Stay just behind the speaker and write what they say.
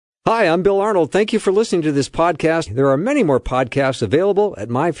Hi, I'm Bill Arnold. Thank you for listening to this podcast. There are many more podcasts available at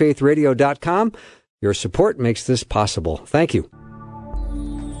myfaithradio.com. Your support makes this possible. Thank you.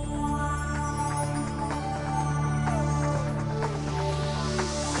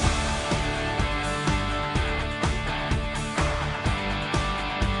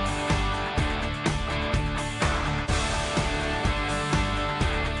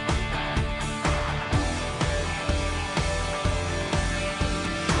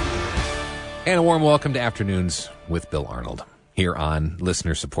 And a warm welcome to Afternoons with Bill Arnold here on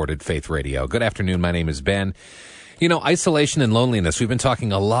listener-supported Faith Radio. Good afternoon. My name is Ben. You know, isolation and loneliness, we've been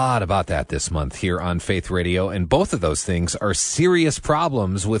talking a lot about that this month here on Faith Radio, and both of those things are serious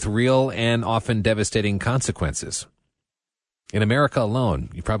problems with real and often devastating consequences. In America alone,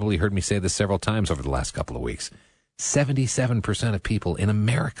 you probably heard me say this several times over the last couple of weeks, 77% of people in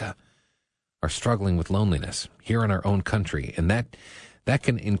America are struggling with loneliness here in our own country, and that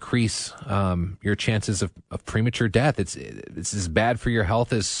can increase your chances of premature death. It's as bad for your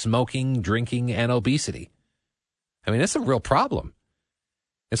health as smoking, drinking, and obesity. I mean, it's a real problem.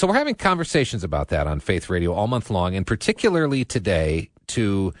 And so we're having conversations about that on Faith Radio all month long, and particularly today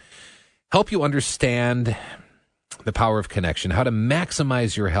to help you understand the power of connection, how to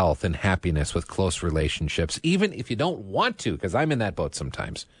maximize your health and happiness with close relationships, even if you don't want to, because I'm in that boat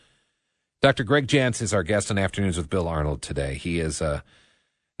sometimes. Dr. Greg Jantz is our guest on Afternoons with Bill Arnold today. He is a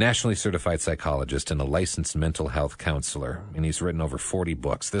nationally certified psychologist and a licensed mental health counselor, and he's written over 40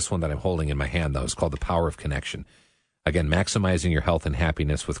 books. This one that I'm holding in my hand, though, is called The Power of Connection. Again, maximizing your health and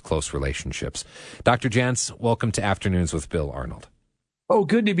happiness with close relationships. Dr. Jantz, welcome to Afternoons with Bill Arnold. Oh,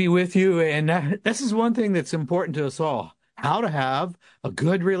 good to be with you. And this is one thing that's important to us all, how to have a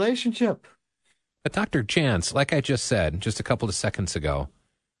good relationship. But Dr. Jantz, like I just said just a couple of seconds ago,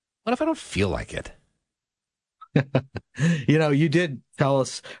 what if I don't feel like it? You know, you did tell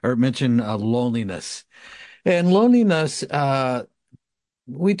us or mention loneliness. And loneliness,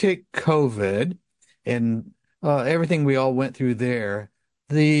 we take COVID and everything we all went through there.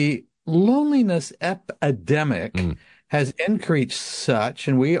 The loneliness epidemic has increased such,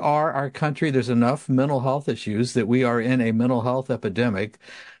 and our country, there's enough mental health issues that we are in a mental health epidemic.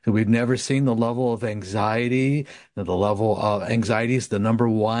 We've never seen the level of anxiety. The level of anxiety is the number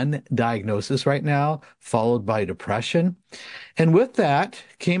one diagnosis right now, followed by depression. And with that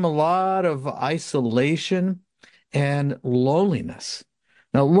came a lot of isolation and loneliness.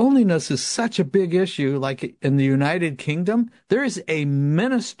 Now, loneliness is such a big issue. Like in the United Kingdom, there is a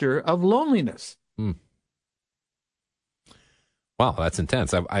minister of loneliness. Wow, that's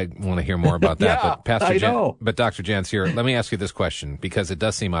intense. I want to hear more about that. Yeah, but Dr. Jantz here, let me ask you this question, because it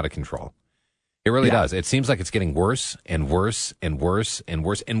does seem out of control. It really does. It seems like it's getting worse and worse and worse and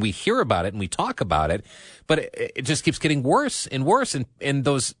worse. And we hear about it and we talk about it, but it just keeps getting worse and worse. And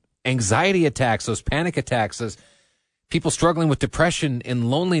those anxiety attacks, those panic attacks, those people struggling with depression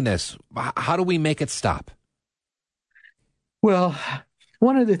and loneliness, how do we make it stop? Well,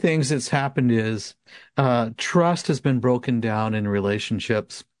 one of the things that's happened is trust has been broken down in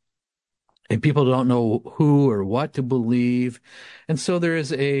relationships, and people don't know who or what to believe. And so there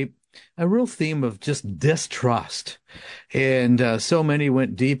is a real theme of just distrust. And so many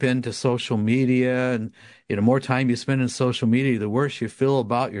went deep into social media, and more time you spend in social media, the worse you feel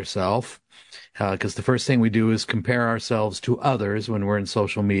about yourself. Because the first thing we do is compare ourselves to others when we're in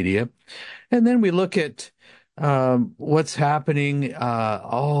social media. And then we look at what's happening,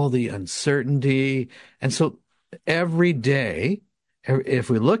 all the uncertainty. And so every day, if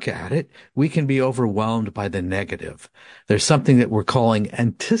we look at it, we can be overwhelmed by the negative. There's something that we're calling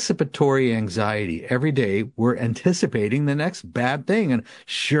anticipatory anxiety. Every day we're anticipating the next bad thing. And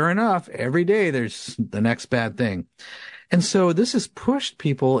sure enough, every day there's the next bad thing. And so this has pushed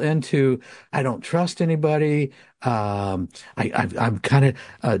people into, I don't trust anybody. I'm kind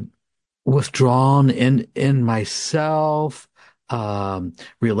of withdrawn in myself.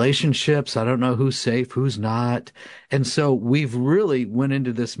 Relationships, I don't know who's safe, who's not. And so we've really went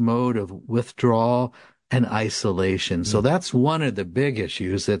into this mode of withdrawal and isolation. So that's one of the big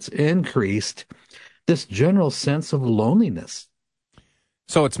issues that's increased this general sense of loneliness.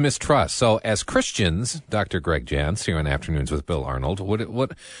 So it's mistrust. So as Christians, Dr. Greg Jantz here on Afternoons with Bill Arnold,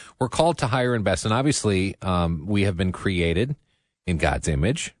 what we're called to higher and best. And obviously, we have been created in God's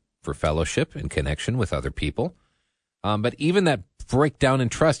image for fellowship and connection with other people. But even that breakdown in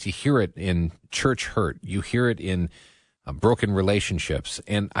trust, you hear it in church hurt. You hear it in broken relationships.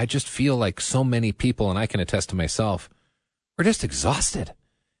 And I just feel like so many people, and I can attest to myself, we're just exhausted.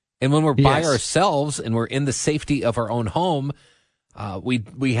 And when we're by ourselves and we're in the safety of our own home,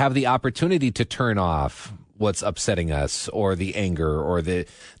 we have the opportunity to turn off what's upsetting us or the anger or the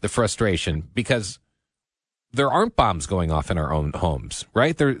frustration, because there aren't bombs going off in our own homes,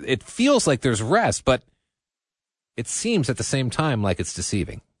 right? It feels like there's rest, but it seems at the same time like it's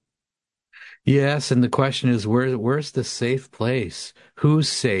deceiving. Yes, and the question is, where's the safe place? Who's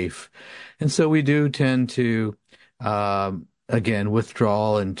safe? And so we do tend to, again,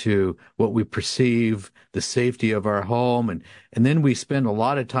 withdraw into what we perceive the safety of our home, and then we spend a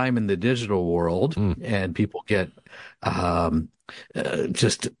lot of time in the digital world, and people get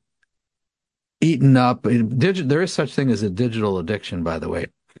just eaten up. There is such thing as a digital addiction, by the way.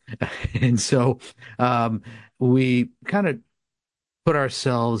 And so we kind of put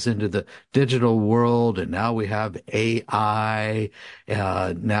ourselves into the digital world, and now we have AI.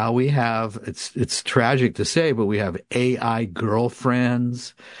 Now we have, it's tragic to say, but we have AI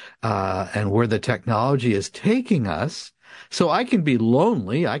girlfriends, and where the technology is taking us. So I can be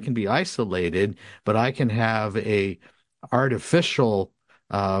lonely, I can be isolated, but I can have a artificial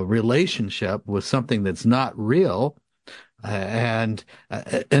relationship with something that's not real, and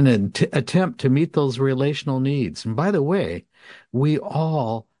an attempt to meet those relational needs. And by the way, we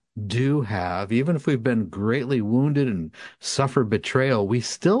all do have, even if we've been greatly wounded and suffer betrayal, we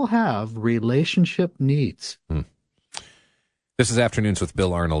still have relationship needs. This is Afternoons with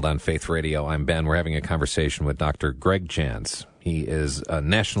Bill Arnold on Faith Radio. I'm Ben. We're having a conversation with Dr. Greg Jantz. He is a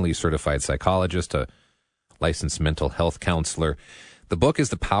nationally certified psychologist, a licensed mental health counselor. The book is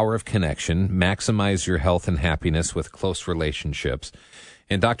The Power of Connection, Maximize Your Health and Happiness with Close Relationships.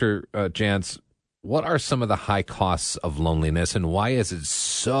 And Dr. Jantz, what are some of the high costs of loneliness, and why is it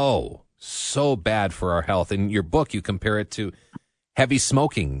so bad for our health? In your book, you compare it to heavy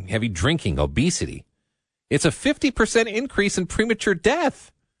smoking, heavy drinking, obesity. It's a 50% increase in premature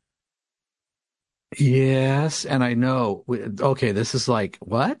death. Yes, and I know, okay, this is like,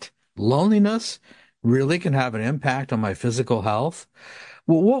 what? Loneliness really can have an impact on my physical health?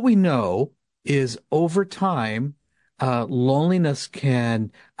 Well, what we know is over time, loneliness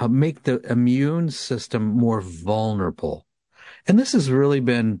can make the immune system more vulnerable. And this has really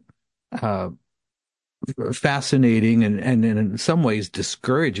been fascinating and in some ways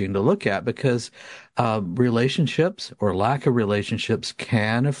discouraging to look at, because relationships or lack of relationships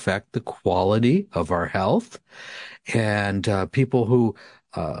can affect the quality of our health. And people who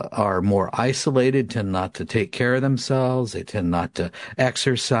are more isolated tend not to take care of themselves. They tend not to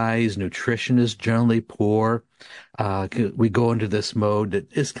exercise. Nutrition is generally poor. We go into this mode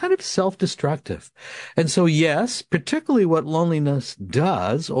that is kind of self-destructive. And so, yes, particularly what loneliness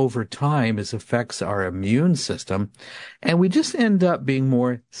does over time is affects our immune system. And we just end up being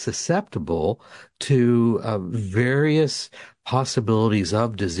more susceptible to various possibilities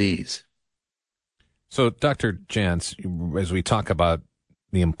of disease. So, Dr. Jantz, as we talk about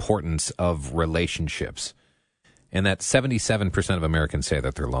the importance of relationships, and that 77% of Americans say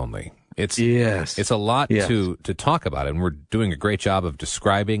that they're lonely. It's a lot to talk about, and we're doing a great job of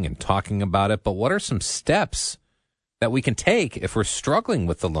describing and talking about it. But what are some steps that we can take if we're struggling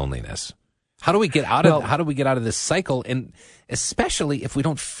with the loneliness? How do we get out of this cycle, and especially if we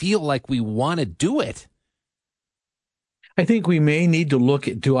don't feel like we want to do it? I think we may need to look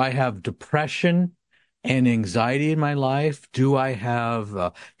at, do I have depression and anxiety in my life? Do I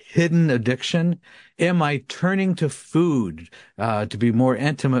have hidden addiction? Am I turning to food to be more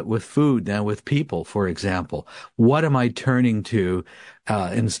intimate with food than with people, for example? What am I turning to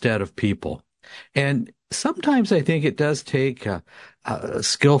instead of people? And sometimes I think it does take a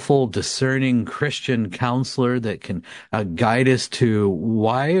skillful, discerning Christian counselor that can guide us to,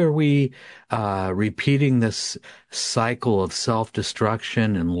 why are we repeating this cycle of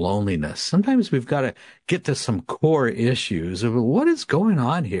self-destruction and loneliness? Sometimes we've got to get to some core issues of what is going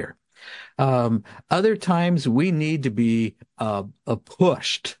on here. Other times we need to be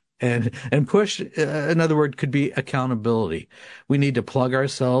pushed. And push, another word could be accountability. We need to plug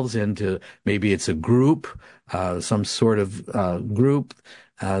ourselves into, maybe it's a group, some sort of group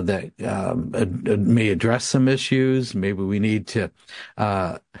that may address some issues. Maybe we need to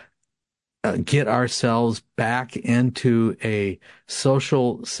get ourselves back into a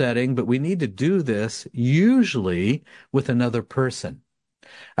social setting, but we need to do this usually with another person.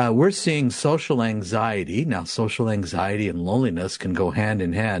 We're seeing social anxiety. Now, social anxiety and loneliness can go hand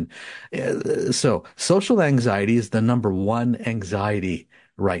in hand. So social anxiety is the number one anxiety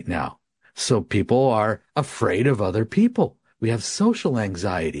right now. So people are afraid of other people. We have social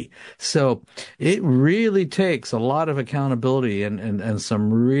anxiety. So it really takes a lot of accountability and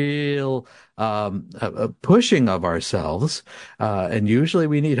some real pushing of ourselves. And usually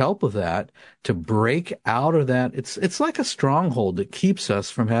we need help with that to break out of that. It's like a stronghold that keeps us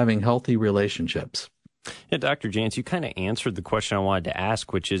from having healthy relationships. Yeah, Dr. Jantz, you kind of answered the question I wanted to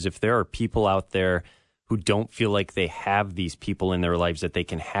ask, which is if there are people out there who don't feel like they have these people in their lives that they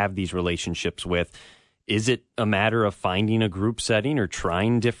can have these relationships with, is it a matter of finding a group setting or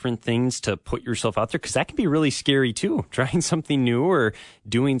trying different things to put yourself out there? Because that can be really scary too, trying something new or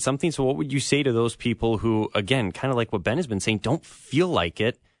doing something. So what would you say to those people who, again, kind of like what Ben has been saying, don't feel like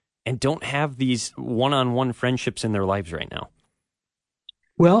it and don't have these one-on-one friendships in their lives right now?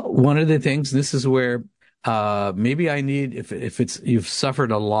 Well, one of the things, this is where maybe I need, if it's you've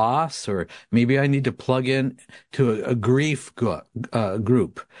suffered a loss, or maybe I need to plug in to a grief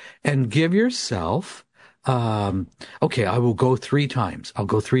group and give yourself, okay, I will go 3 times. I'll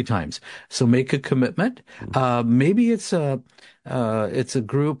go 3 times. So make a commitment. Maybe it's a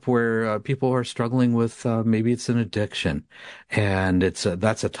group where people are struggling with, maybe it's an addiction, and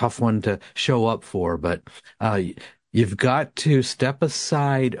that's a tough one to show up for, but you've got to step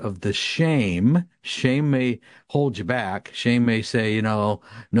aside of the shame. Shame may hold you back. Shame may say,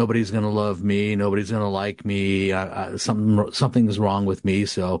 nobody's going to love me. Nobody's going to like me. Something's wrong with me.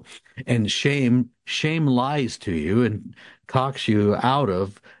 So, and shame lies to you and talks you out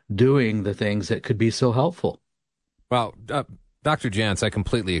of doing the things that could be so helpful. Well, Dr. Jantz, I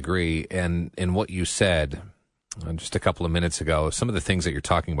completely agree. And in what you said just a couple of minutes ago, some of the things that you're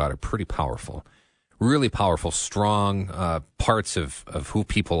talking about are pretty powerful. Really powerful, strong parts of who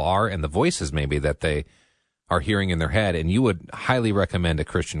people are and the voices maybe that they are hearing in their head. And you would highly recommend a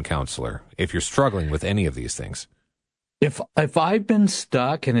Christian counselor if you're struggling with any of these things. If I've been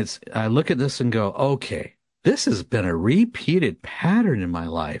stuck and I look at this and go, okay, this has been a repeated pattern in my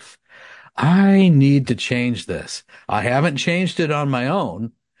life. I need to change this. I haven't changed it on my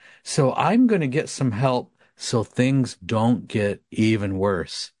own, so I'm going to get some help so things don't get even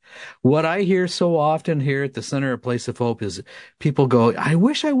worse. What I hear so often here at the Center of Place of Hope is people go, I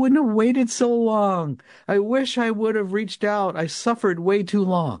wish I wouldn't have waited so long. I wish I would have reached out. I suffered way too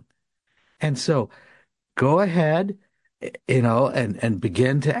long. And so go ahead, and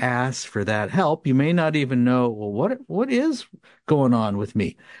begin to ask for that help. You may not even know, well, what is going on with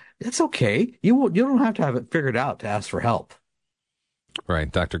me? It's okay. You don't have to have it figured out to ask for help.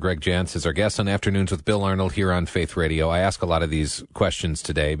 Right. Dr. Greg Jantz is our guest on Afternoons with Bill Arnold here on Faith Radio. I ask a lot of these questions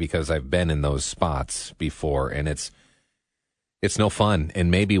today because I've been in those spots before, and it's no fun.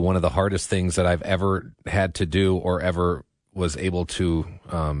 And maybe one of the hardest things that I've ever had to do or ever was able to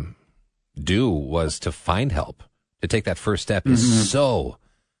do was to find help. To take that first step is so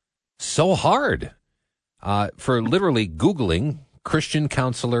hard. For literally Googling Christian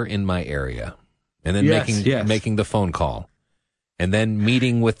counselor in my area and then making the phone call. And then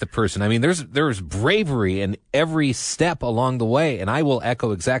meeting with the person. I mean, there's bravery in every step along the way, and I will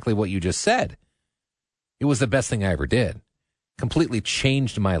echo exactly what you just said. It was the best thing I ever did. Completely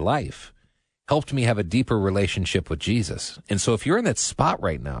changed my life. Helped me have a deeper relationship with Jesus. And so if you're in that spot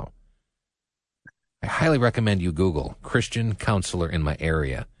right now, I highly recommend you Google Christian counselor in my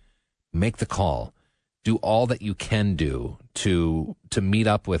area. Make the call. Do all that you can do to meet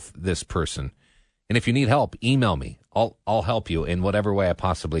up with this person. And if you need help, email me. I'll help you in whatever way I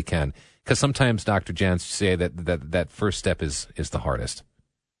possibly can. Because sometimes, Dr. Jantz, say that first step is the hardest.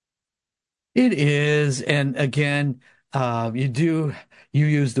 It is. And again, you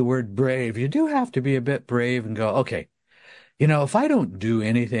use the word brave. You do have to be a bit brave and go, okay, if I don't do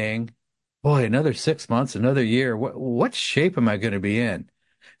anything, boy, another 6 months, another year, what shape am I going to be in?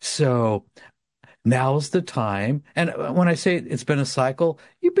 So now's the time. And when I say it's been a cycle,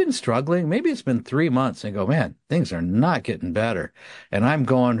 you've been struggling. Maybe it's been 3 months and go, man, things are not getting better. And I'm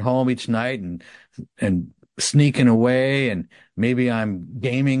going home each night and sneaking away, and maybe I'm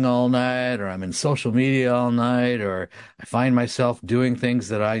gaming all night, or I'm in social media all night, or I find myself doing things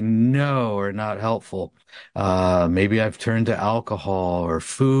that I know are not helpful. Maybe I've turned to alcohol or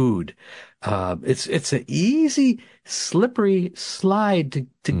food. It's an easy, slippery slide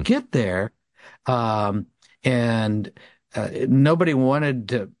to get there. And nobody wanted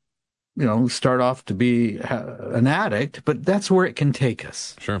to, start off to be an addict, but that's where it can take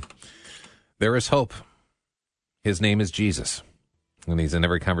us. Sure. There is hope. His name is Jesus, and he's in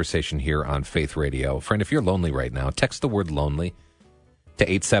every conversation here on Faith Radio. Friend, if you're lonely right now, text the word lonely to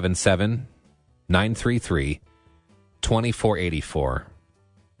 877-933-2484.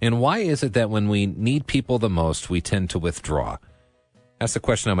 And why is it that when we need people the most, we tend to withdraw? That's the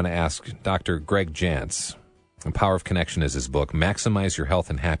question I'm going to ask Dr. Greg Jantz. The Power of Connection is his book. Maximize your health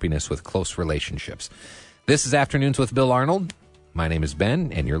and happiness with close relationships. This is Afternoons with Bill Arnold. My name is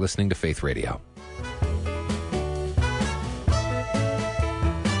Ben, and you're listening to Faith Radio.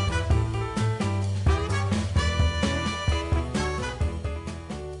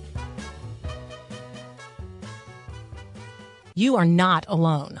 you are not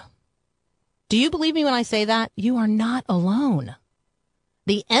alone. Do you believe me when I say that? You are not alone.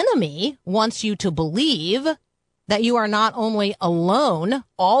 The enemy wants you to believe that you are not only alone,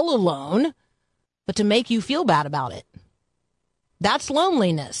 all alone, but to make you feel bad about it. That's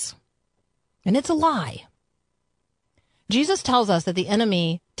loneliness. And it's a lie. Jesus tells us that the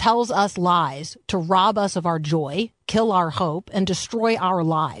enemy tells us lies to rob us of our joy, kill our hope, and destroy our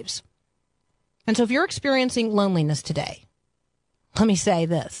lives. And so if you're experiencing loneliness today, let me say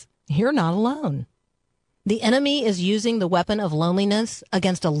this. You're not alone. The enemy is using the weapon of loneliness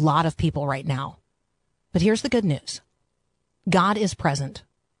against a lot of people right now. But here's the good news. God is present.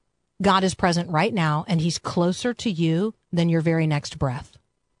 God is present right now, and he's closer to you than your very next breath.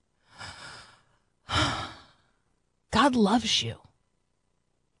 God loves you.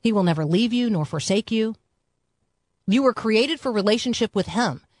 He will never leave you nor forsake you. You were created for relationship with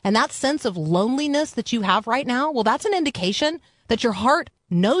him. And that sense of loneliness that you have right now, well, that's an indication that your heart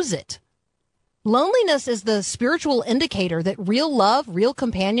knows it. Loneliness is the spiritual indicator that real love, real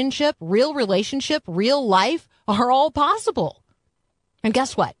companionship, real relationship, real life are all possible. And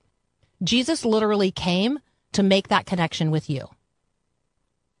guess what? Jesus literally came to make that connection with you.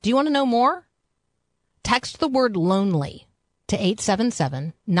 Do you want to know more? Text the word lonely to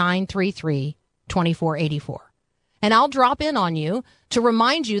 877-933-2484. And I'll drop in on you to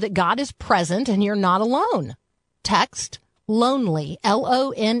remind you that God is present and you're not alone. Text lonely,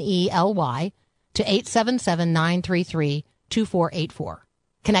 LONELY, to 877-933-2484.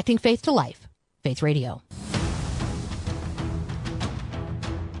 Connecting faith to life. Faith Radio.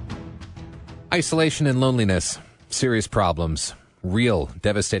 Isolation and loneliness, serious problems, real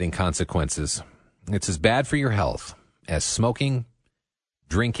devastating consequences. It's as bad for your health as smoking,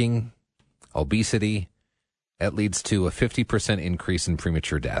 drinking, obesity. That leads to a 50% increase in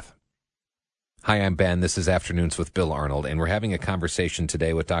premature death. Hi, I'm Ben. This is Afternoons with Bill Arnold, and we're having a conversation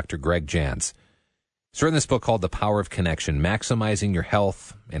today with Dr. Greg Jantz. He's written this book called The Power of Connection, Maximizing Your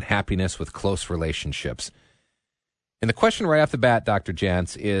Health and Happiness with Close Relationships. And the question right off the bat, Dr.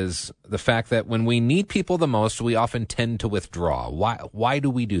 Jantz, is the fact that when we need people the most, we often tend to withdraw. Why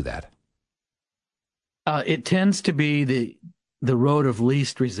do we do that? It tends to be the road of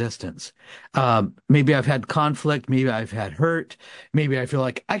least resistance. Maybe I've had conflict. Maybe I've had hurt. Maybe I feel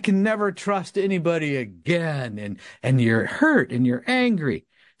like I can never trust anybody again. And you're hurt and you're angry.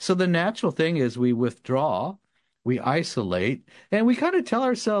 So the natural thing is we withdraw, we isolate, and we kind of tell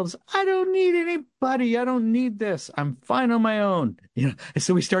ourselves, I don't need anybody. I don't need this. I'm fine on my own. And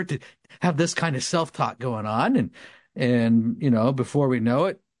so we start to have this kind of self-talk going on. And before we know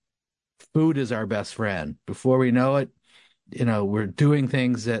it, food is our best friend. Before we know it, we're doing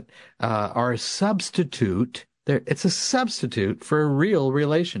things that are a substitute. It's a substitute for a real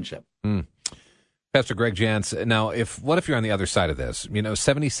relationship. Pastor Greg Jantz, now, what if you're on the other side of this?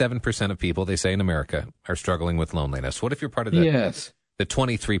 77% of people, they say in America, are struggling with loneliness. What if you're part of the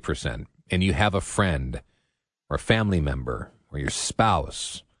 23% and you have a friend or a family member or your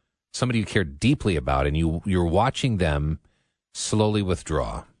spouse, somebody you care deeply about, and you're watching them slowly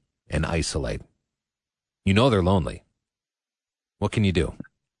withdraw and isolate? You know they're lonely. What can you do?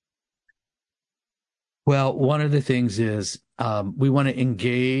 Well, one of the things is we want to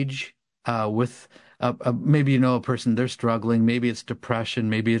engage with maybe a person, they're struggling. Maybe it's depression.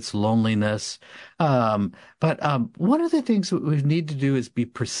 Maybe it's loneliness. But one of the things that we need to do is be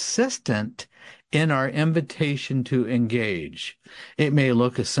persistent in our invitation to engage. It may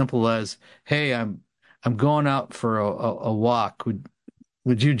look as simple as, hey, I'm going out for a walk.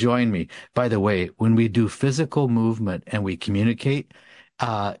 Would you join me? By the way, when we do physical movement and we communicate,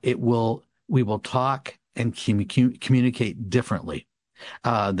 we will talk and communicate differently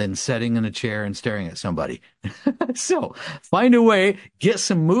than sitting in a chair and staring at somebody. So find a way, get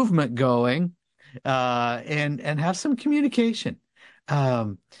some movement going, and have some communication.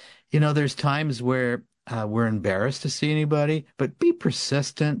 There's times where we're embarrassed to see anybody, but be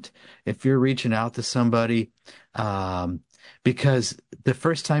persistent if you're reaching out to somebody. Because the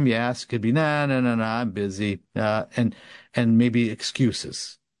first time you ask could be, no, I'm busy, and maybe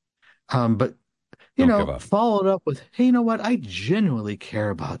excuses. But followed up with, hey, you know what? I genuinely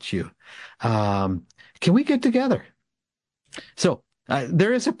care about you. Can we get together? So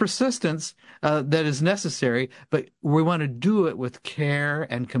there is a persistence that is necessary, but we want to do it with care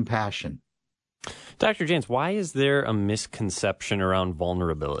and compassion. Dr. Jantz, why is there a misconception around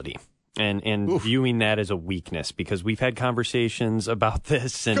vulnerability? And viewing that as a weakness, because we've had conversations about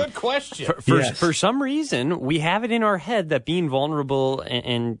this. And good question. For some reason, we have it in our head that being vulnerable,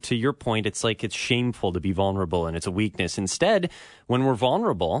 and to your point, it's like it's shameful to be vulnerable and it's a weakness. Instead, when we're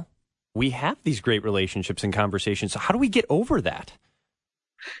vulnerable, we have these great relationships and conversations. So how do we get over that?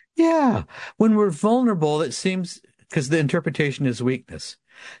 Yeah. When we're vulnerable, it seems, because the interpretation is weakness.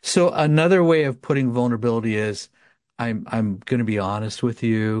 So another way of putting vulnerability is, I'm going to be honest with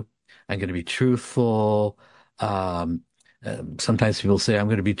you. I'm going to be truthful. Sometimes people say I'm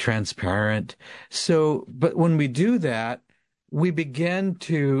going to be transparent. So, but when we do that, we begin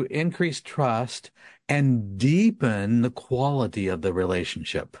to increase trust and deepen the quality of the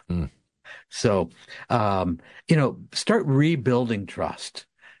relationship. So, start rebuilding trust.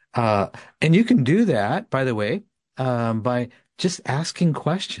 And you can do that, by the way, by just asking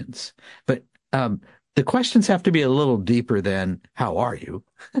questions. But the questions have to be a little deeper than, how are you?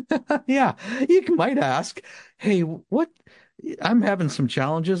 Yeah, you might ask, hey, I'm having some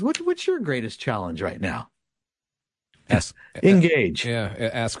challenges. What's your greatest challenge right now? Engage.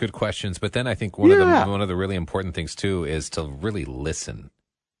 Ask good questions. But then I think one of the really important things too is to really listen.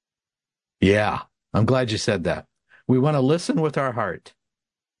 Yeah, I'm glad you said that. We want to listen with our heart.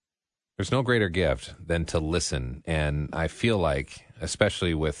 There's no greater gift than to listen. And I feel like,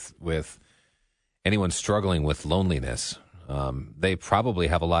 especially with anyone struggling with loneliness, they probably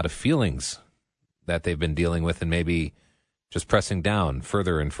have a lot of feelings that they've been dealing with and maybe just pressing down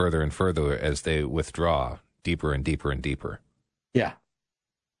further and further and further as they withdraw deeper and deeper and deeper. Yeah.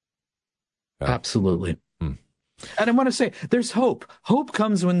 Absolutely. And I want to say there's hope. Hope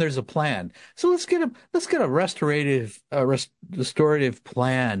comes when there's a plan. So let's get a restorative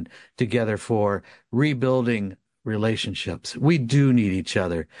plan together for rebuilding relationships. We do need each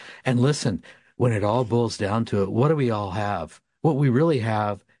other. And listen, when it all boils down to it, what do we all have? What we really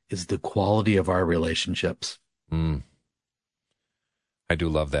have is the quality of our relationships. I do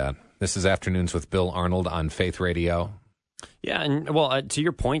love that. This is Afternoons with Bill Arnold on Faith Radio. Yeah, and well, to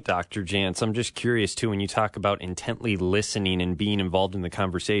your point, Dr. Jantz, I'm just curious, too, when you talk about intently listening and being involved in the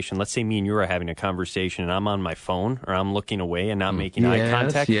conversation. Let's say me and you are having a conversation and I'm on my phone or I'm looking away and not making eye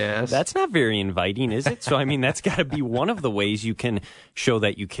contact. Yes. That's not very inviting, is it? So, I mean, that's got to be one of the ways you can show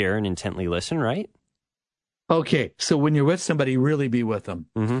that you care and intently listen, right? Okay, so when you're with somebody, really be with them.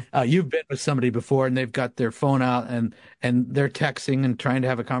 You've been with somebody before and they've got their phone out and they're texting and trying to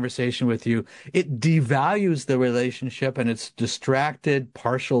have a conversation with you. It devalues the relationship and it's distracted,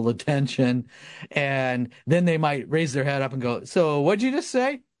 partial attention. And then they might raise their head up and go, so what'd you just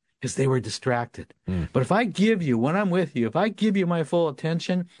say? Because they were distracted. But if I give you, when I'm with you, if I give you my full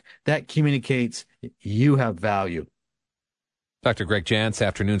attention, that communicates you have value. Dr. Greg Jantz,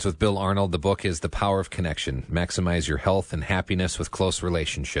 Afternoons with Bill Arnold. The book is The Power of Connection. Maximize your health and happiness with close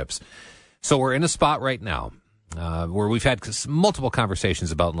relationships. So we're in a spot right now where we've had multiple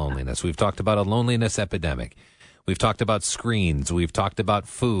conversations about loneliness. We've talked about a loneliness epidemic. We've talked about screens. We've talked about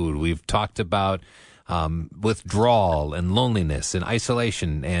food. We've talked about withdrawal and loneliness and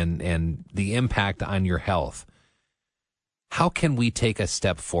isolation and the impact on your health. How can we take a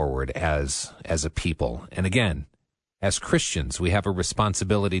step forward as a people? And again, as Christians, we have a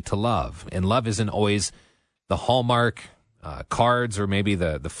responsibility to love. And love isn't always the Hallmark cards or maybe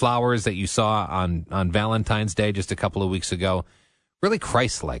the flowers that you saw on Valentine's Day just a couple of weeks ago. Really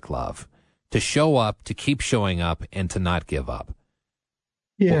Christ-like love. To show up, to keep showing up, and to not give up.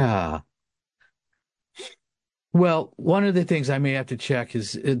 Yeah. Well, one of the things I may have to check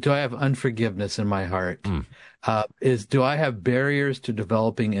is, do I have unforgiveness in my heart? Do I have barriers to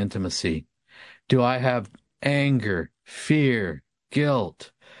developing intimacy? Do I have anger, fear,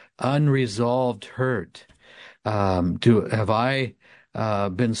 guilt, unresolved hurt? Have I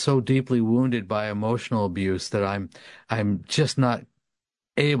been so deeply wounded by emotional abuse that I'm just not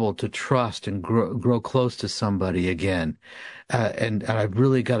able to trust and grow close to somebody again? And I've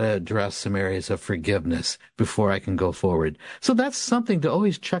really got to address some areas of forgiveness before I can go forward. So that's something to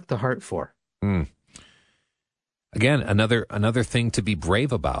always check the heart for. Again, another thing to be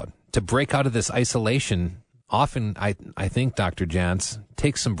brave about, to break out of this isolation. Often, I think, Dr. Jantz,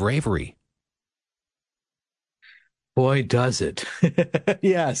 takes some bravery. Boy, does it.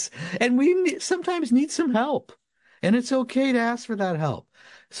 Yes. And we sometimes need some help. And it's okay to ask for that help.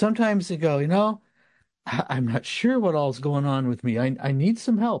 Sometimes you go, I'm not sure what all's going on with me. I need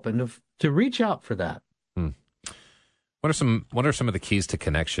some help, and to reach out for that. What are some of the keys to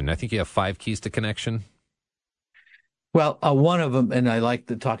connection? I think you have 5 keys to connection. Well, one of them, and I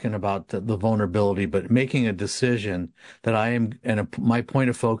like talking about the vulnerability, but making a decision that my point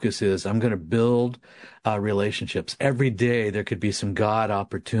of focus is I'm going to build relationships. Every day there could be some God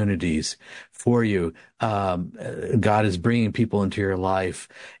opportunities for you. God is bringing people into your life,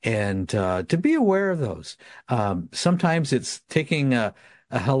 and to be aware of those. Sometimes it's taking a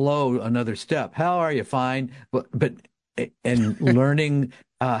hello another step. How are you? Fine. But learning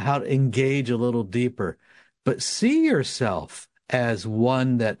how to engage a little deeper. But see yourself as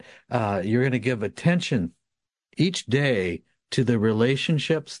one that you're going to give attention each day to the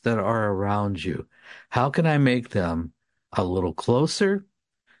relationships that are around you. How can I make them a little closer?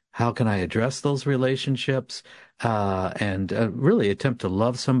 How can I address those relationships and really attempt to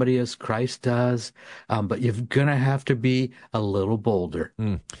love somebody as Christ does? But you're going to have to be a little bolder.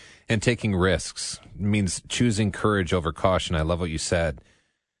 And taking risks means choosing courage over caution. I love what you said.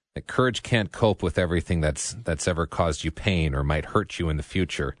 That courage can't cope with everything that's ever caused you pain or might hurt you in the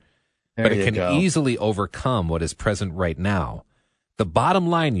future. But it can easily overcome what is present right now. The bottom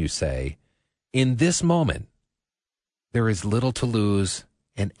line, you say, in this moment, there is little to lose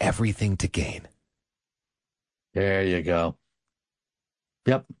and everything to gain. There you go.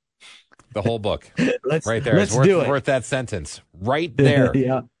 Yep. The whole book. Right there. Let's It's worth that sentence. Right there.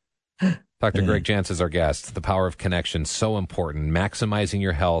 Yeah. Dr. Greg Jantz is our guest. The power of connection, so important. Maximizing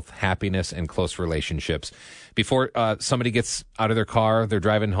your health, happiness, and close relationships. Before somebody gets out of their car, they're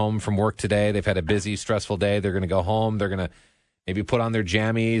driving home from work today. They've had a busy, stressful day. They're going to go home. They're going to maybe put on their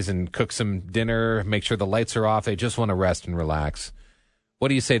jammies and cook some dinner, make sure the lights are off. They just want to rest and relax. What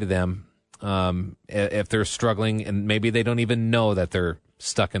do you say to them if they're struggling and maybe they don't even know that they're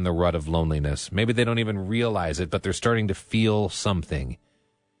stuck in the rut of loneliness? Maybe they don't even realize it, but they're starting to feel something.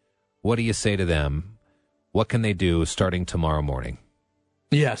 What do you say to them? What can they do starting tomorrow morning?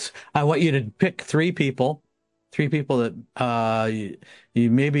 Yes. I want you to pick three people that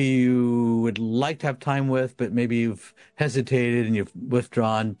you would like to have time with, but maybe you've hesitated and you've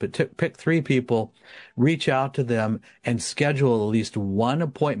withdrawn. But pick three people, reach out to them, and schedule at least one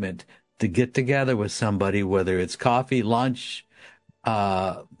appointment to get together with somebody, whether it's coffee, lunch,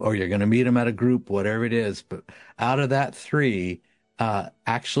 or you're going to meet them at a group, whatever it is. But out of that three,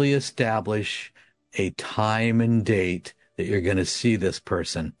 actually establish a time and date that you're going to see this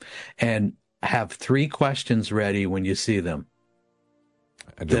person, and have three questions ready when you see them.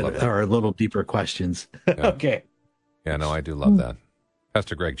 I do love that. Are a little deeper questions. Yeah. Okay. Yeah, no, I do love that.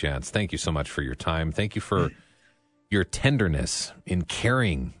 Pastor Greg Jantz, thank you so much for your time. Thank you for your tenderness in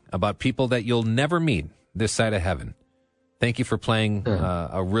caring about people that you'll never meet this side of heaven. Thank you for playing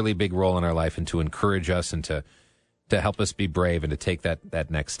a really big role in our life and to encourage us and to help us be brave and to take that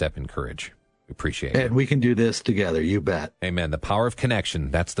next step in courage. We appreciate it. And we can do this together, you bet. Amen. The Power of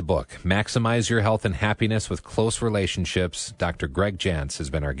Connection, that's the book. Maximize your health and happiness with close relationships. Dr. Greg Jantz has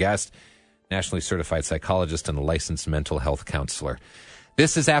been our guest, nationally certified psychologist and a licensed mental health counselor.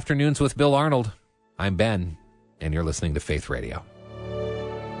 This is Afternoons with Bill Arnold. I'm Ben, and you're listening to Faith Radio.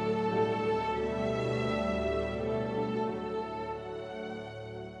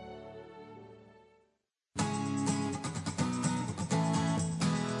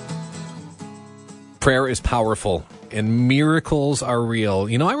 Prayer is powerful and miracles are real.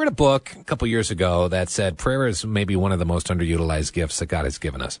 You know, I read a book a couple years ago that said prayer is maybe one of the most underutilized gifts that God has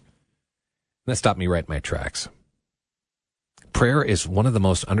given us. That stopped me right in my tracks. Prayer is one of the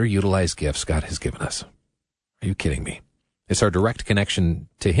most underutilized gifts God has given us. Are you kidding me? It's our direct connection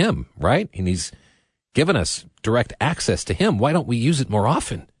to Him, right? And He's given us direct access to Him. Why don't we use it more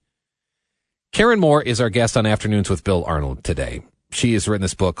often? Karen Moore is our guest on Afternoons with Bill Arnold today. She has written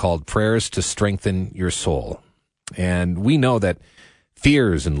this book called Prayers to Strengthen Your Soul. And we know that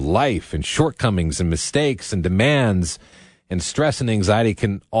fears and life and shortcomings and mistakes and demands and stress and anxiety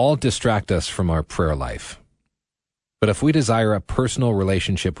can all distract us from our prayer life. But if we desire a personal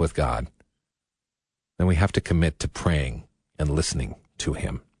relationship with God, then we have to commit to praying and listening to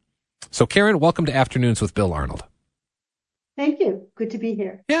Him. So, Karen, welcome to Afternoons with Bill Arnold. Thank you. Good to be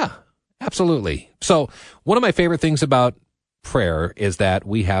here. Yeah, absolutely. So, one of my favorite things about prayer is that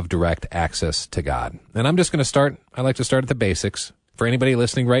we have direct access to God. And I'm just going to start, I like to start at the basics for anybody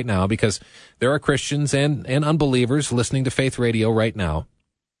listening right now, because there are Christians and unbelievers listening to Faith Radio right now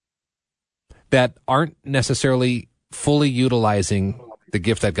that aren't necessarily fully utilizing the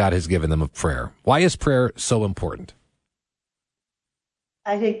gift that God has given them of prayer. Why is prayer so important?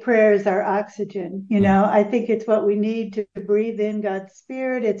 I think prayer is our oxygen. You know, I think it's what we need to breathe in God's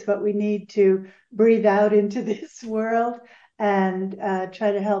Spirit. It's what we need to breathe out into this world and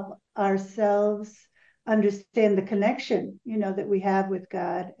try to help ourselves understand the connection, you know, that we have with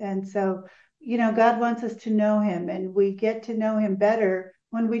God. And so, you know, God wants us to know Him, and we get to know Him better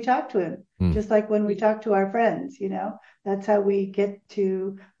when we talk to Him, just like when we talk to our friends, you know. That's how we get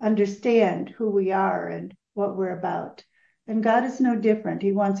to understand who we are and what we're about. And God is no different.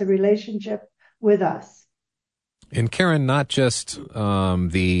 He wants a relationship with us. And Karen, not just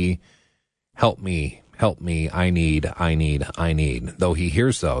the help me, I need, though He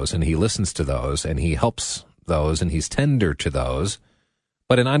hears those and He listens to those and He helps those and He's tender to those.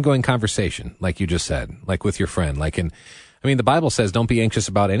 but an ongoing conversation, like you just said, like with your friend, the Bible says don't be anxious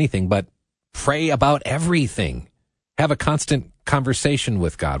about anything, but pray about everything. Have a constant conversation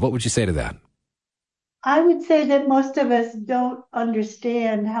with God. What would you say to that? I would say that most of us don't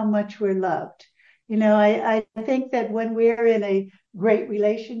understand how much we're loved. I think that when we're in a great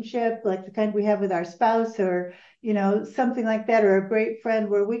relationship, like the kind we have with our spouse or, something like that, or a great friend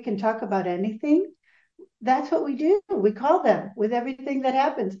where we can talk about anything, that's what we do. We call them with everything that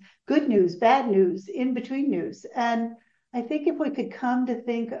happens, good news, bad news, in between news. And I think if we could come to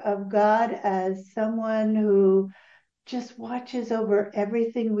think of God as someone who just watches over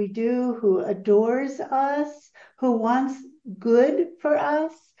everything we do, who adores us, who wants good for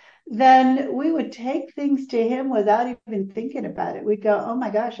us, then we would take things to him without even thinking about it. We'd go, oh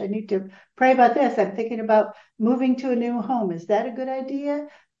my gosh, I need to pray about this. I'm thinking about moving to a new home. Is that a good idea?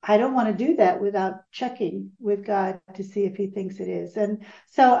 I don't want to do that without checking with God to see if he thinks it is. And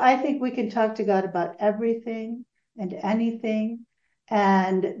so I think we can talk to God about everything and anything.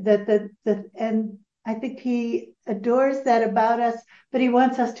 And and I think he adores that about us, but he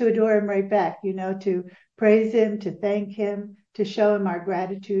wants us to adore him right back, to praise him, to thank him, to show him our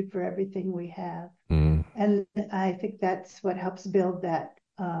gratitude for everything we have. And I think that's what helps build that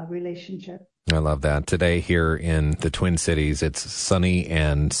relationship. I love that. Today here in the Twin Cities, it's sunny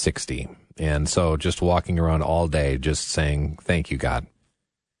and 60. And so just walking around all day, just saying, thank you, God.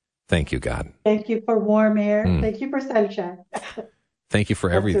 Thank you, God. Thank you for warm air. Thank you for sunshine. Thank you for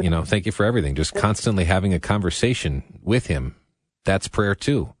everything, thank you for everything. Just constantly having a conversation with him. That's prayer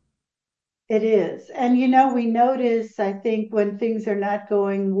too. It is. And, we notice, I think, when things are not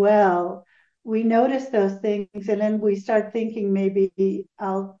going well, we notice those things and then we start thinking maybe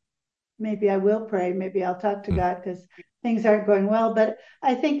I will pray. Maybe I'll talk to God because things aren't going well. But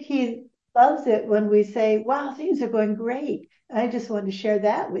I think he loves it when we say, wow, things are going great. I just want to share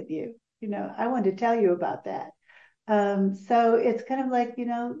that with you. I want to tell you about that. So it's kind of like,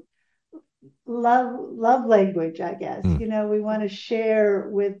 love language, I guess. We want to share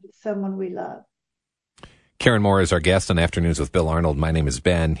with someone we love. Karen Moore is our guest on Afternoons with Bill Arnold. My name is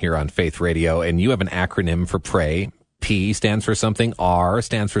Ben here on Faith Radio, and you have an acronym for pray. P stands for something, R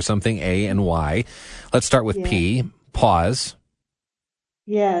stands for something, A and Y. Let's start with P, pause.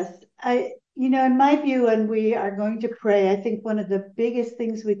 Yes. In my view, when we are going to pray, I think one of the biggest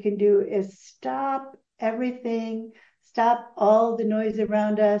things we can do is stop everything, stop all the noise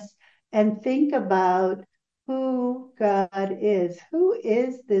around us, and think about who God is. Who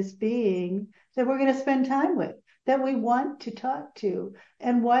is this being that we're going to spend time with, that we want to talk to?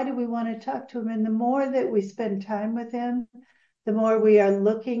 And why do we want to talk to him? And the more that we spend time with him, the more we are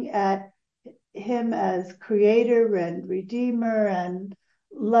looking at him as creator and redeemer and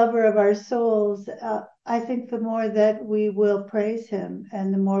lover of our souls. I think the more that we will praise him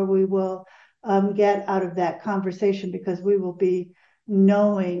and the more we will get out of that conversation, because we will be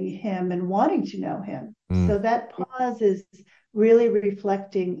knowing him and wanting to know him. So that pause is really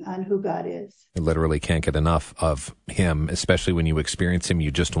reflecting on who God is. You literally can't get enough of him, especially when you experience him,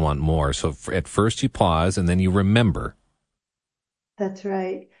 you just want more. So at first you pause and then you remember. That's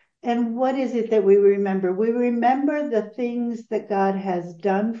right. And what is it that we remember? We remember the things that God has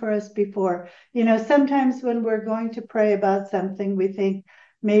done for us before. Sometimes when we're going to pray about something, we think,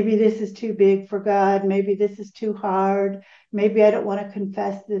 maybe this is too big for God. Maybe this is too hard. Maybe I don't want to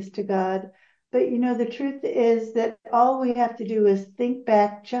confess this to God. But, the truth is that all we have to do is think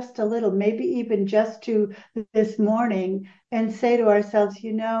back just a little, maybe even just to this morning, and say to ourselves,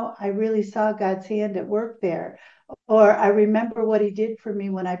 I really saw God's hand at work there. Or I remember what he did for me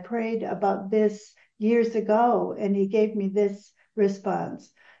when I prayed about this years ago, and he gave me this response.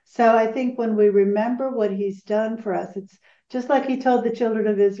 So I think when we remember what he's done for us, it's just like he told the children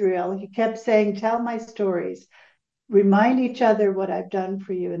of Israel. He kept saying, tell my stories. Remind each other what I've done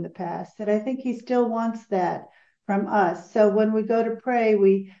for you in the past. And I think he still wants that from us. So when we go to pray,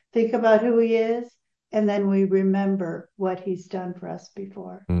 we think about who he is, and then we remember what he's done for us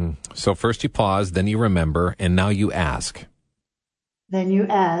before. So first you pause, then you remember, and now you ask. Then you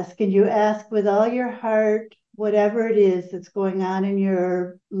ask, and you ask with all your heart, whatever it is that's going on in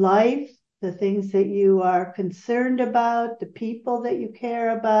your life, the things that you are concerned about, the people that you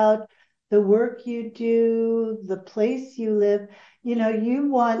care about, the work you do, the place you live. You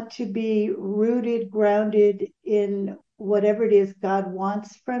want to be rooted, grounded in whatever it is God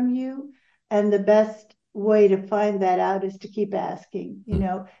wants from you. And the best way to find that out is to keep asking,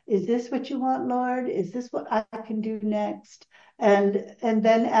 is this what you want, Lord? Is this what I can do next? And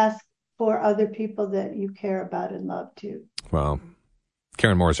then ask for other people that you care about and love too. Well,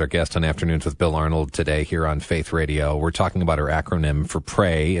 Karen Moore is our guest on Afternoons with Bill Arnold today here on Faith Radio. We're talking about our acronym for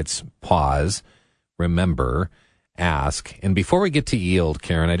pray. It's pause, remember, ask. And before we get to yield,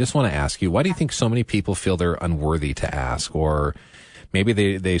 Karen, I just want to ask you, why do you think so many people feel they're unworthy to ask? Or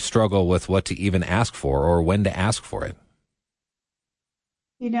maybe they struggle with what to even ask for or when to ask for it?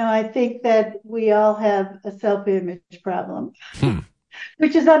 I think that we all have a self-image problem,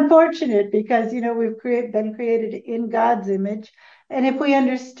 which is unfortunate because, we've been created in God's image. And if we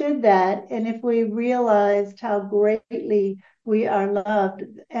understood that, and if we realized how greatly we are loved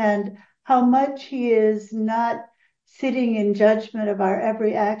and how much He is not sitting in judgment of our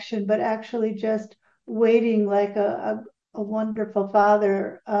every action, but actually just waiting like a wonderful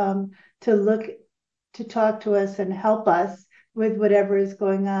Father to talk to us and help us with whatever is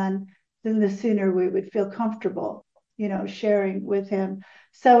going on, then the sooner we would feel comfortable, sharing with Him.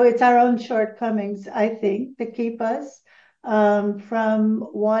 So it's our own shortcomings, I think, that keep us from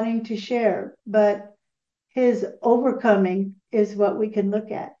wanting to share. But His overcoming is what we can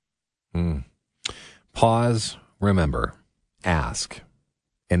look at. Pause, remember, ask,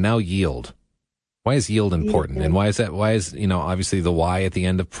 and now yield. Why is yield important? And why is that? Why is, obviously the why at the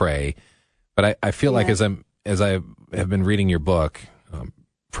end of pray. But I feel like as I have been reading your book,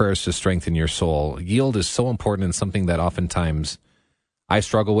 Prayers to Strengthen Your Soul, yield is so important and something that oftentimes I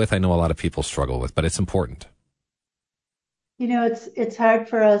struggle with. I know a lot of people struggle with, but it's important. It's hard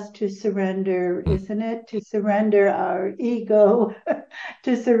for us to surrender, isn't it? To surrender our ego,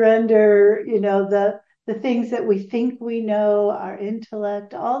 to surrender, the things that we think we know, our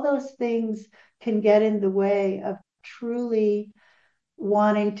intellect, all those things can get in the way of truly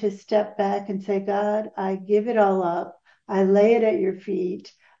wanting to step back and say, God, I give it all up. I lay it at your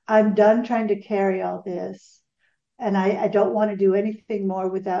feet. I'm done trying to carry all this. And I don't want to do anything more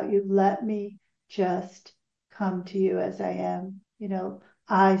without you. Let me just come to you as I am.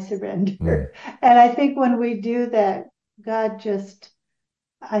 I surrender. And I think when we do that, God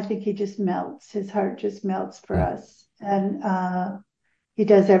I think He just melts. His heart just melts for us. And He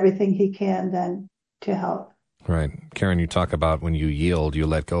does everything He can then to help. Right. Karen, you talk about when you yield, you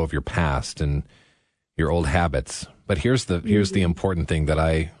let go of your past and your old habits. But here's the important thing that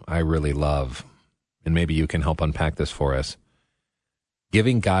I really love, and maybe you can help unpack this for us.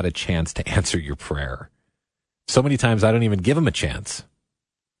 Giving God a chance to answer your prayer. So many times I don't even give Him a chance.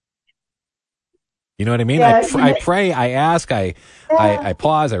 You know what I mean? Yeah, I pray, I ask, I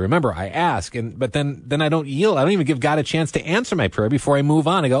pause, I remember, I ask, but then I don't yield. I don't even give God a chance to answer my prayer before I move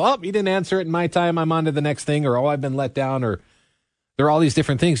on. I go, He didn't answer it in my time. I'm on to the next thing, or I've been let down, or there are all these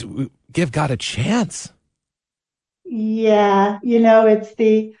different things. Give God a chance. Yeah, it's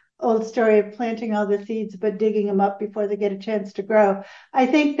the old story of planting all the seeds, but digging them up before they get a chance to grow. I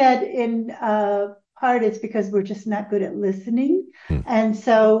think that in part it's because we're just not good at listening. And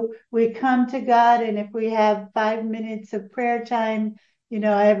so we come to God, and if we have 5 minutes of prayer time,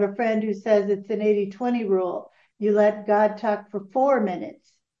 I have a friend who says it's an 80-20 rule. You let God talk for 4 minutes,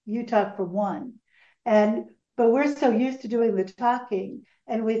 you talk for 1. But we're so used to doing the talking,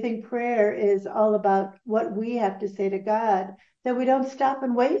 and we think prayer is all about what we have to say to God, that we don't stop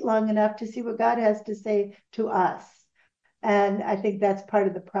and wait long enough to see what God has to say to us. And I think that's part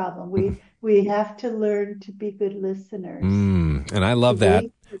of the problem. We have to learn to be good listeners. And I love that.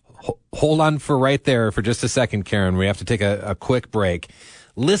 Hold on for right there for just a second, Karen. We have to take a quick break.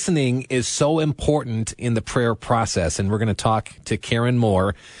 Listening is so important in the prayer process, and we're going to talk to Karen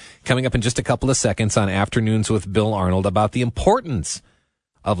Moore coming up in just a couple of seconds on Afternoons with Bill Arnold about the importance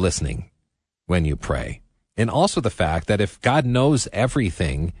of listening when you pray. And also the fact that if God knows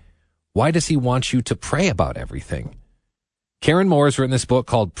everything, why does He want you to pray about everything? Karen Moore has written this book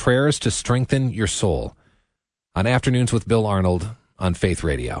called Prayers to Strengthen Your Soul on Afternoons with Bill Arnold on Faith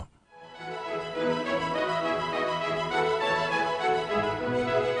Radio.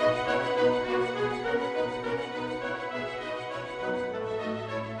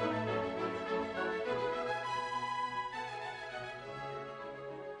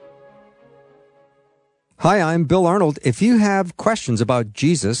 Hi, I'm Bill Arnold. If you have questions about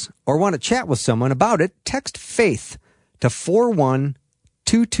Jesus or want to chat with someone about it, text FAITH to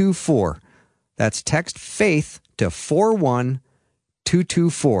 41224. That's text FAITH to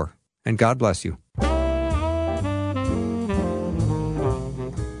 41224. And God bless you.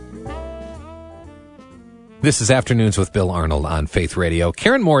 This is Afternoons with Bill Arnold on Faith Radio.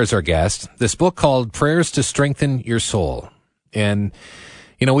 Karen Moore is our guest. This book called Prayers to Strengthen Your Soul. And,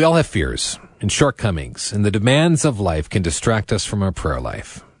 we all have fears and shortcomings, and the demands of life can distract us from our prayer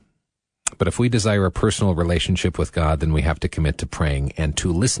life. But if we desire a personal relationship with God, then we have to commit to praying and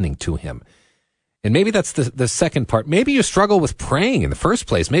to listening to Him. And maybe that's the second part. Maybe you struggle with praying in the first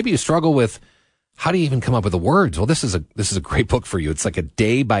place. Maybe you struggle with, how do you even come up with the words? Well, this is a great book for you. It's like a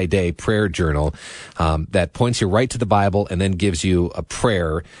day-by-day prayer journal that points you right to the Bible and then gives you a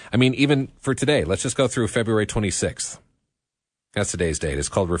prayer. I mean, even for today, let's just go through February 26th. That's today's date. It's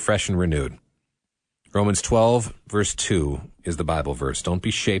called Refresh and Renewed. Romans 12, verse 2 is the Bible verse. Don't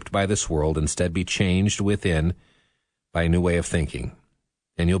be shaped by this world. Instead, be changed within by a new way of thinking.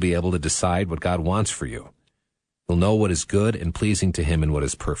 And you'll be able to decide what God wants for you. You'll know what is good and pleasing to Him and what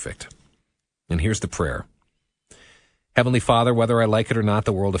is perfect. And here's the prayer. Heavenly Father, whether I like it or not,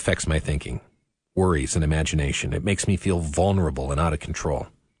 the world affects my thinking, worries, and imagination. It makes me feel vulnerable and out of control.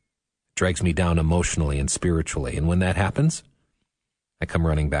 It drags me down emotionally and spiritually. And when that happens, I come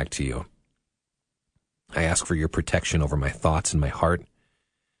running back to you. I ask for your protection over my thoughts and my heart.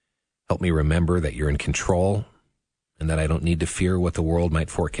 Help me remember that you're in control and that I don't need to fear what the world might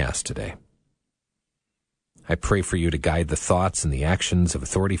forecast today. I pray for you to guide the thoughts and the actions of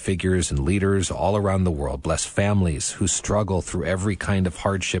authority figures and leaders all around the world. Bless families who struggle through every kind of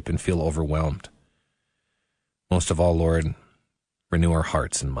hardship and feel overwhelmed. Most of all, Lord, renew our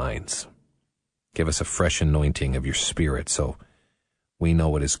hearts and minds. Give us a fresh anointing of your Spirit so we know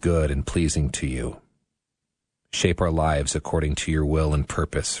what is good and pleasing to you. Shape our lives according to your will and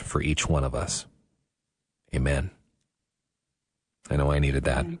purpose for each one of us. Amen. I know I needed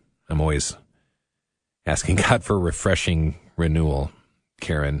that. I'm always asking God for refreshing renewal,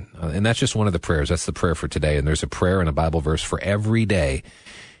 Karen. And that's just one of the prayers. That's the prayer for today. And there's a prayer and a Bible verse for every day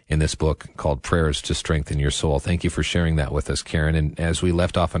in this book called Prayers to Strengthen Your Soul. Thank you for sharing that with us, Karen. And as we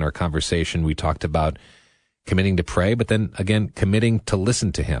left off in our conversation, we talked about committing to pray, but then again, committing to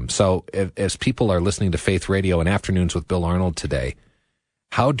listen to Him. So as people are listening to Faith Radio and Afternoons with Bill Arnold today,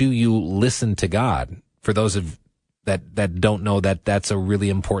 how do you listen to God? For those of that don't know that that's a really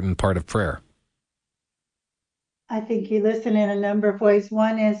important part of prayer. I think you listen in a number of ways.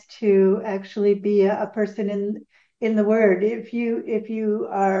 One is to actually be a person in the Word. If you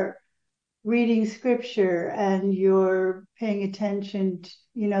are reading Scripture and you're paying attention,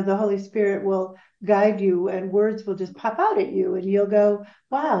 the Holy Spirit will guide you, and words will just pop out at you, and you'll go,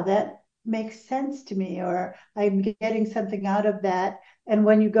 "Wow, that makes sense to me," or "I'm getting something out of that." And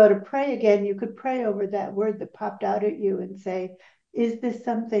when you go to pray again, you could pray over that word that popped out at you and say, "Is this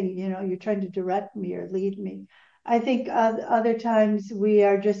something, you're trying to direct me or lead me?" I think other times we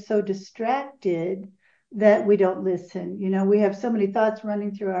are just so distracted that we don't listen. We have so many thoughts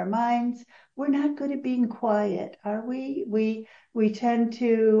running through our minds. We're not good at being quiet, are we? We tend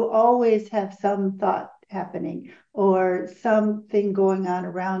to always have some thought happening or something going on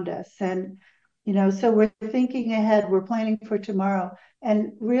around us. And, so we're thinking ahead, we're planning for tomorrow,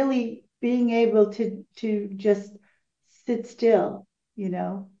 and really being able to just sit still,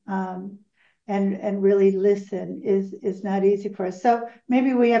 and really listen is not easy for us. So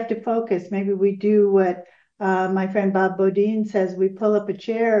maybe we have to focus. Maybe we do what my friend Bob Bodine says. We pull up a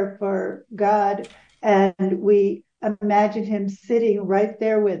chair for God and we imagine Him sitting right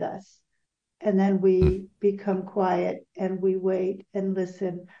there with us. And then we become quiet and we wait and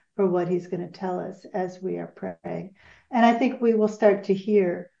listen for what He's going to tell us as we are praying. And I think we will start to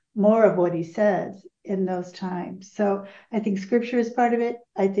hear more of what He says in those times. So I think Scripture is part of it.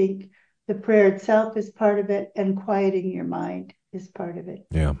 I think the prayer itself is part of it, and quieting your mind is part of it.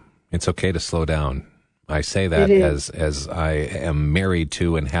 Yeah, it's okay to slow down. I say that as I am married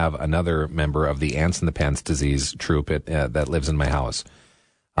to and have another member of the ants in the pants disease troop that lives in my house.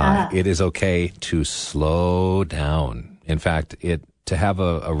 It is okay to slow down. In fact, to have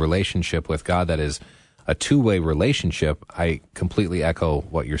a relationship with God that is a two-way relationship, I completely echo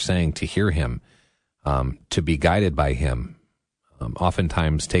what you're saying. To hear Him, to be guided by Him,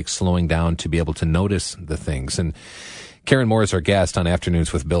 oftentimes takes slowing down to be able to notice the things. And Karen Moore is our guest on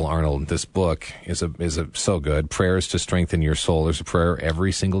Afternoons with Bill Arnold. This book is so good. Prayers to Strengthen Your Soul. There's a prayer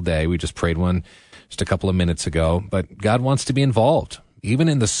every single day. We just prayed one just a couple of minutes ago. But God wants to be involved, even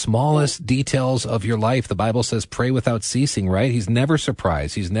in the smallest details of your life. The Bible says pray without ceasing, right? He's never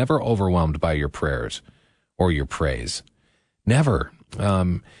surprised. He's never overwhelmed by your prayers or your praise. Never.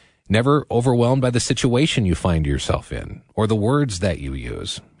 Never overwhelmed by the situation you find yourself in or the words that you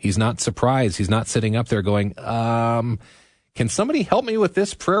use. He's not surprised. He's not sitting up there going, can somebody help me with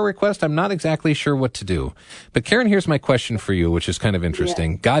this prayer request? I'm not exactly sure what to do. But Karen, here's my question for you, which is kind of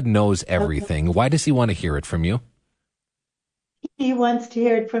interesting. Yeah. God knows everything. Okay. Why does He want to hear it from you? He wants to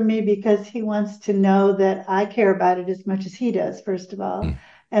hear it from me because He wants to know that I care about it as much as He does, first of all,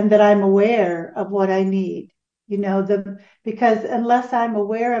 and that I'm aware of what I need. Because unless I'm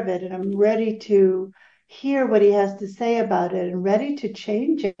aware of it and I'm ready to hear what he has to say about it and ready to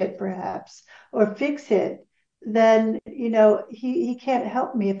change it perhaps or fix it, then, he can't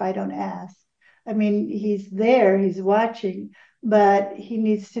help me if I don't ask. I mean, he's there, he's watching, but he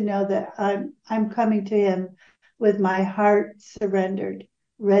needs to know that I'm coming to him with my heart surrendered,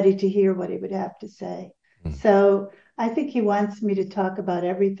 ready to hear what he would have to say. So I think he wants me to talk about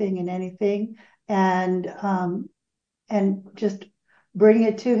everything and anything, and just bring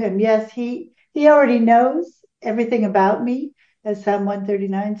it to him. Yes, he already knows everything about me. As Psalm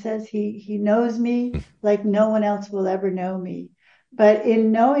 139 says, he knows me like no one else will ever know me. But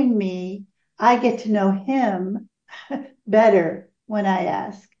in knowing me, I get to know him better when I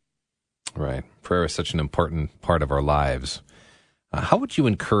ask. Right. Prayer is such an important part of our lives. How would you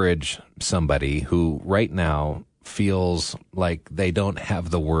encourage somebody who right now feels like they don't have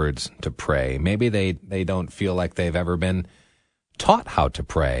the words to pray? Maybe they don't feel like they've ever been taught how to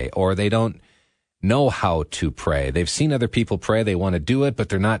pray, or they don't know how to pray. They've seen other people pray, they want to do it, but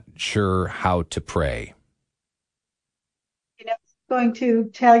they're not sure how to pray. Going to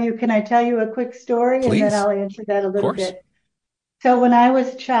tell you, can I tell you a quick story? Please. And then I'll answer that a little bit. So when I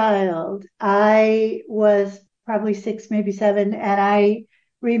was a child, I was probably 6, maybe 7, and I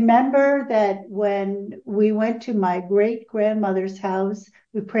remember that when we went to my great grandmother's house,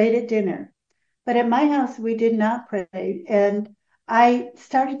 we prayed at dinner. But at my house, we did not pray. And I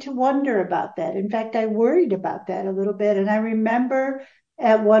started to wonder about that. In fact, I worried about that a little bit. And I remember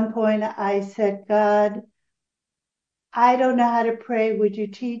at one point I said, God, I don't know how to pray. Would you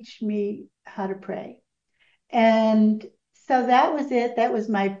teach me how to pray? And so that was it. That was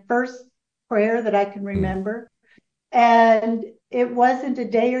my first prayer that I can remember. And it wasn't a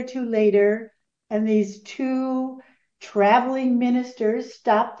day or two later, and these 2 traveling ministers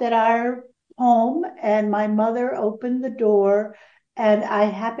stopped at our home, and my mother opened the door, and I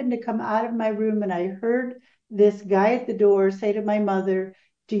happened to come out of my room, and I heard this guy at the door say to my mother,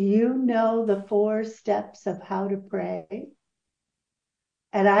 do you know the 4 steps of how to pray?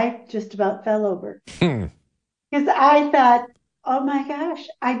 And I just about fell over. Because I thought, oh my gosh,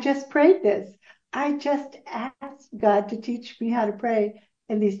 I just prayed this. I just asked God to teach me how to pray.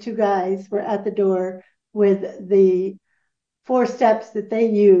 And these 2 guys were at the door with the 4 steps that they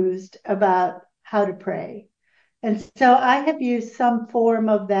used about how to pray. And so I have used some form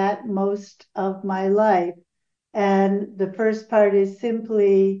of that most of my life. And the first part is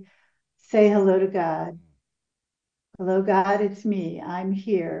simply say hello to God. Hello, God, it's me. I'm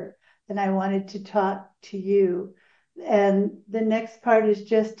here. And I wanted to talk to you. And the next part is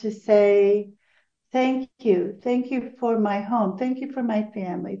just to say, thank you. Thank you for my home. Thank you for my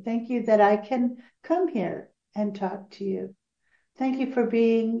family. Thank you that I can come here and talk to you. Thank you for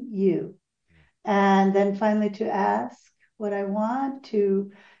being you. And then finally to ask what I want,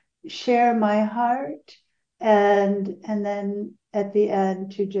 to share my heart, and then at the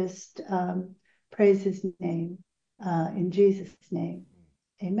end to just praise his name, in Jesus' name.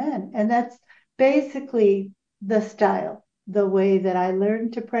 Amen. And that's basically the style, the way that I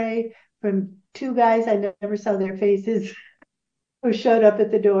learned to pray from 2 guys I never saw their faces who showed up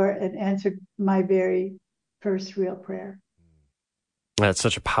at the door and answered my very first real prayer. That's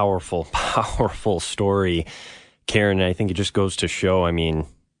such a powerful, powerful story, Karen. I think it just goes to show, I mean,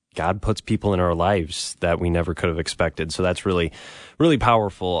 God puts people in our lives that we never could have expected. So that's really, really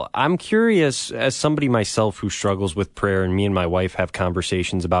powerful. I'm curious, as somebody myself who struggles with prayer, and me and my wife have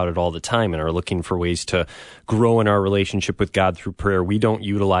conversations about it all the time and are looking for ways to grow in our relationship with God through prayer. We don't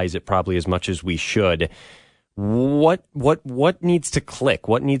utilize it probably as much as we should. What needs to click?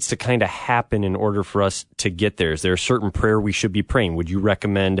 What needs to kind of happen in order for us to get there? Is there a certain prayer we should be praying? Would you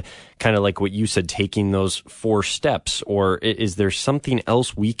recommend, kind of like what you said, taking those 4 steps? Or is there something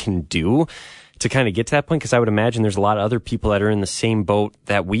else we can do to kind of get to that point? Because I would imagine there's a lot of other people that are in the same boat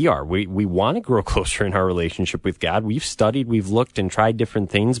that we are. We want to grow closer in our relationship with God. We've studied, we've looked and tried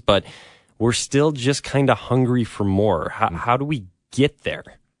different things, but we're still just kind of hungry for more. How do we get there?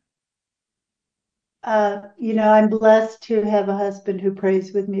 I'm blessed to have a husband who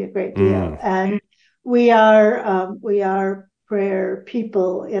prays with me a great deal, and we are prayer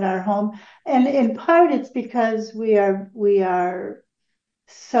people in our home, and in part it's because we are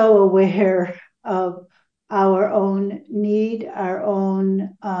so aware of our own need, our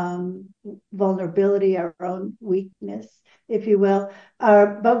own vulnerability, our own weakness, if you will.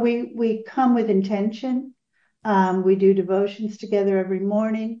 But we come with intention. We do devotions together every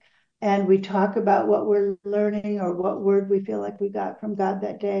morning. And we talk about what we're learning or what word we feel like we got from God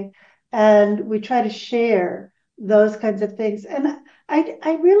that day. And we try to share those kinds of things. And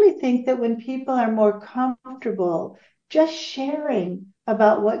I really think that when people are more comfortable just sharing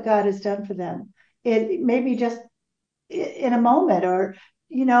about what God has done for them, it maybe just in a moment, or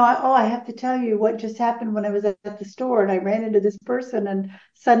I have to tell you what just happened when I was at the store and I ran into this person and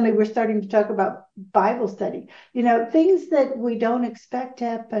suddenly we're starting to talk about Bible study. Things that we don't expect to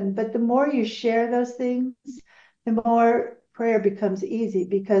happen, but the more you share those things, the more prayer becomes easy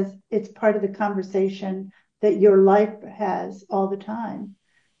because it's part of the conversation that your life has all the time.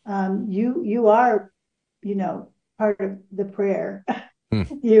 You are, part of the prayer.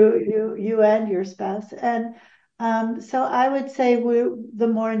 You and your spouse. And so I would say the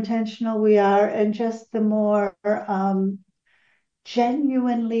more intentional we are, and just the more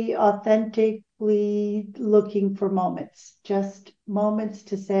genuinely, authentically looking for moments, just moments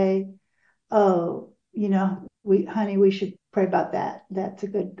to say, "Oh, we should pray about that. That's a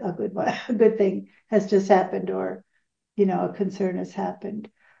good one. A good thing has just happened, or a concern has happened."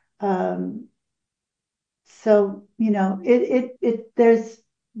 So there's,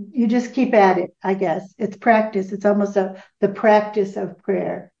 you just keep at it, I guess. It's practice. It's almost the practice of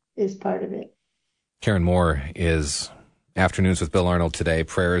prayer is part of it. Karen Moore is Afternoons with Bill Arnold today.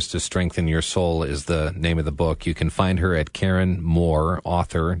 Prayers to Strengthen Your Soul is the name of the book. You can find her at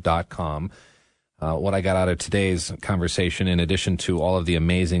KarenMooreAuthor.com. What I got out of today's conversation, in addition to all of the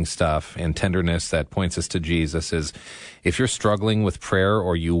amazing stuff and tenderness that points us to Jesus, is if you're struggling with prayer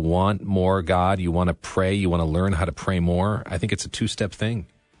or you want more God, you want to pray, you want to learn how to pray more, I think it's a two-step thing.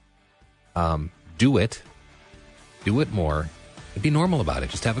 Do it more, and be normal about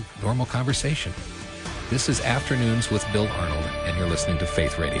it. Just have a normal conversation. This is Afternoons with Bill Arnold, and you're listening to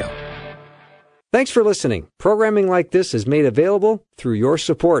Faith Radio. Thanks for listening. Programming like this is made available through your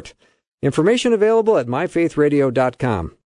support. Information available at myfaithradio.com.